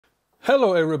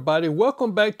Hello everybody,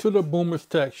 welcome back to the Boomers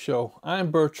Tech Show. I'm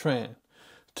Bertrand.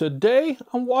 Today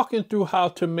I'm walking through how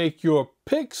to make your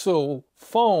Pixel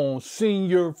phone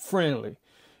senior friendly.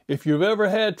 If you've ever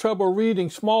had trouble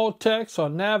reading small text or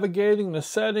navigating the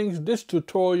settings, this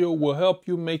tutorial will help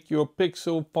you make your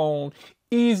Pixel phone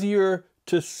easier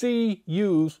to see,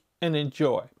 use, and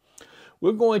enjoy.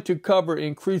 We're going to cover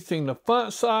increasing the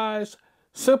font size,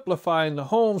 simplifying the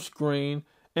home screen,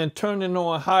 and turning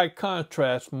on high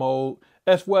contrast mode,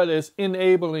 as well as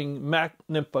enabling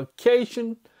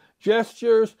magnification,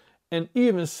 gestures, and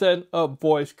even setting up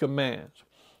voice commands.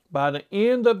 By the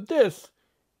end of this,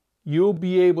 you'll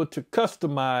be able to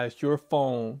customize your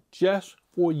phone just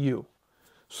for you.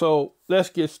 So let's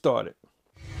get started.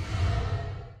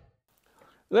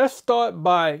 Let's start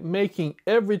by making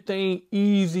everything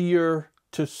easier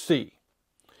to see.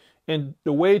 And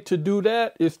the way to do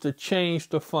that is to change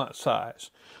the font size.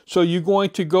 So you're going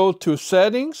to go to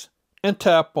Settings and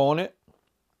tap on it.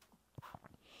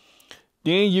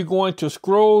 Then you're going to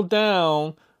scroll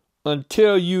down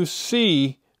until you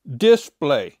see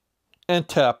Display and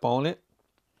tap on it.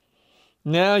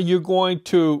 Now you're going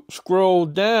to scroll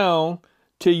down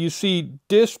till you see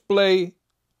Display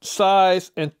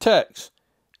Size and Text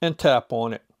and tap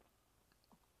on it.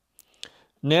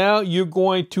 Now you're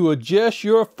going to adjust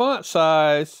your font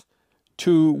size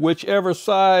to whichever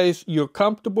size you're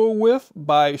comfortable with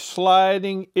by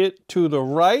sliding it to the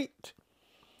right,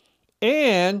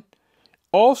 and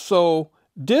also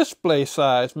display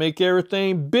size. Make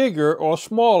everything bigger or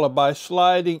smaller by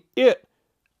sliding it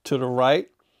to the right,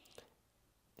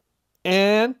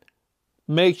 and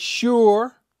make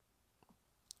sure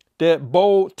that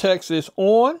bold text is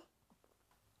on,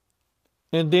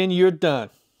 and then you're done.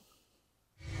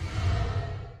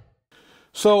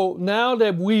 So now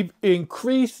that we've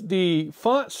increased the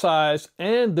font size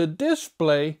and the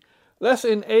display, let's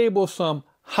enable some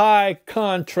high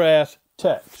contrast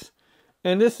text.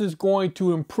 And this is going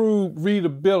to improve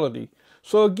readability.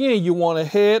 So again, you want to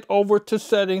head over to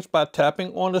settings by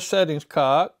tapping on the settings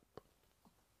card.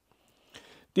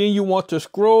 Then you want to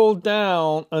scroll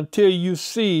down until you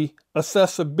see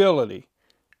accessibility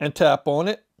and tap on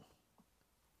it.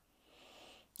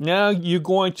 Now you're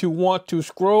going to want to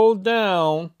scroll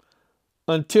down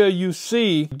until you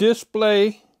see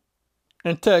display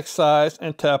and text size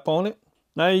and tap on it.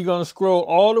 Now you're going to scroll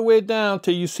all the way down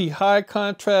till you see high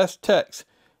contrast text.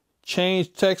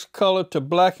 Change text color to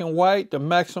black and white to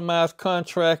maximize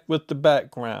contrast with the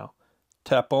background.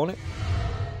 Tap on it.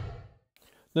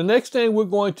 The next thing we're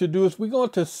going to do is we're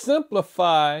going to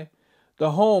simplify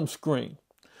the home screen.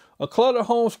 A cluttered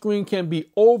home screen can be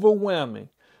overwhelming.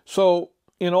 So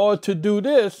in order to do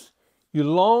this, you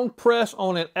long press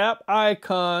on an app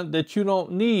icon that you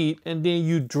don't need, and then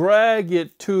you drag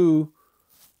it to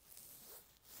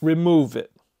remove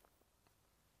it.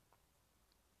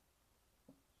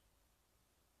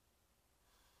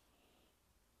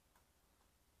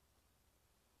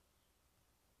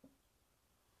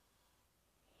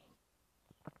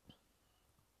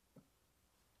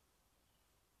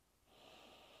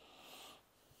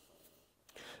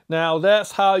 Now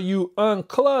that's how you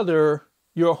unclutter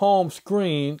your home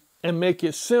screen and make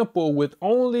it simple with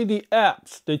only the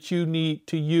apps that you need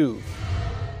to use.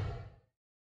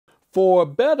 For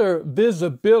better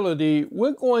visibility,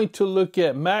 we're going to look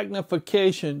at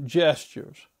magnification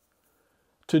gestures.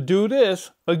 To do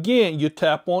this, again, you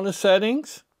tap on the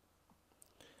settings,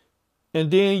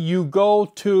 and then you go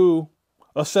to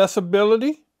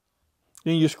accessibility,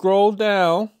 then you scroll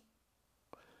down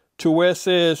to where it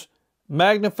says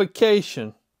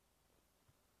magnification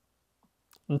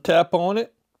and tap on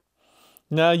it.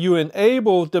 Now you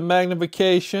enable the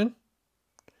magnification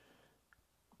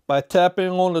by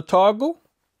tapping on the toggle,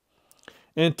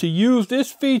 and to use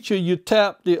this feature you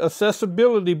tap the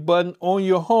accessibility button on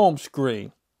your home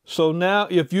screen. So now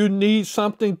if you need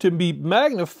something to be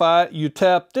magnified, you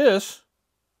tap this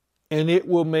and it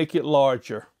will make it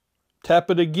larger.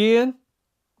 Tap it again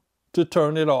to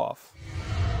turn it off.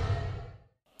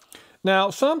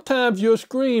 Now, sometimes your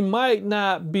screen might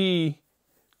not be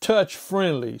touch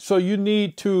friendly, so you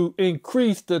need to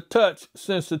increase the touch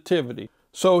sensitivity.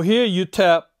 So here you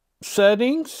tap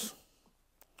Settings,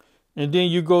 and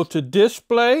then you go to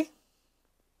Display.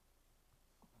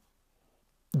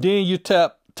 Then you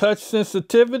tap Touch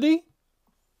Sensitivity,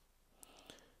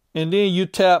 and then you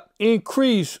tap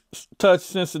Increase Touch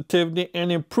Sensitivity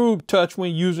and Improve Touch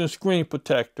when using Screen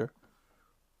Protector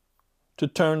to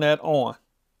turn that on.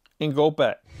 And go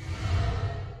back.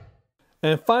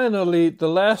 And finally, the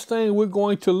last thing we're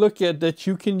going to look at that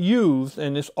you can use,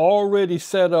 and it's already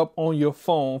set up on your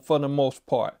phone for the most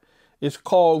part, It's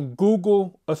called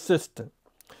Google Assistant.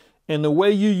 And the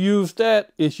way you use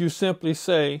that is you simply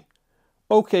say,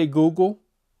 okay, Google,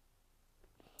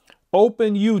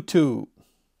 open YouTube.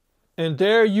 And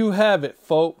there you have it,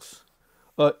 folks.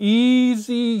 An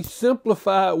easy,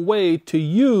 simplified way to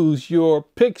use your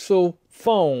Pixel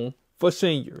phone for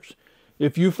seniors.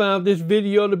 If you found this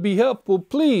video to be helpful,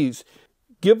 please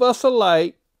give us a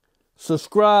like,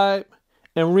 subscribe,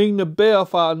 and ring the bell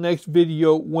for our next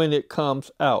video when it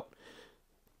comes out.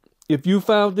 If you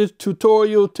found this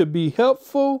tutorial to be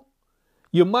helpful,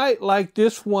 you might like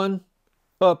this one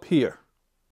up here.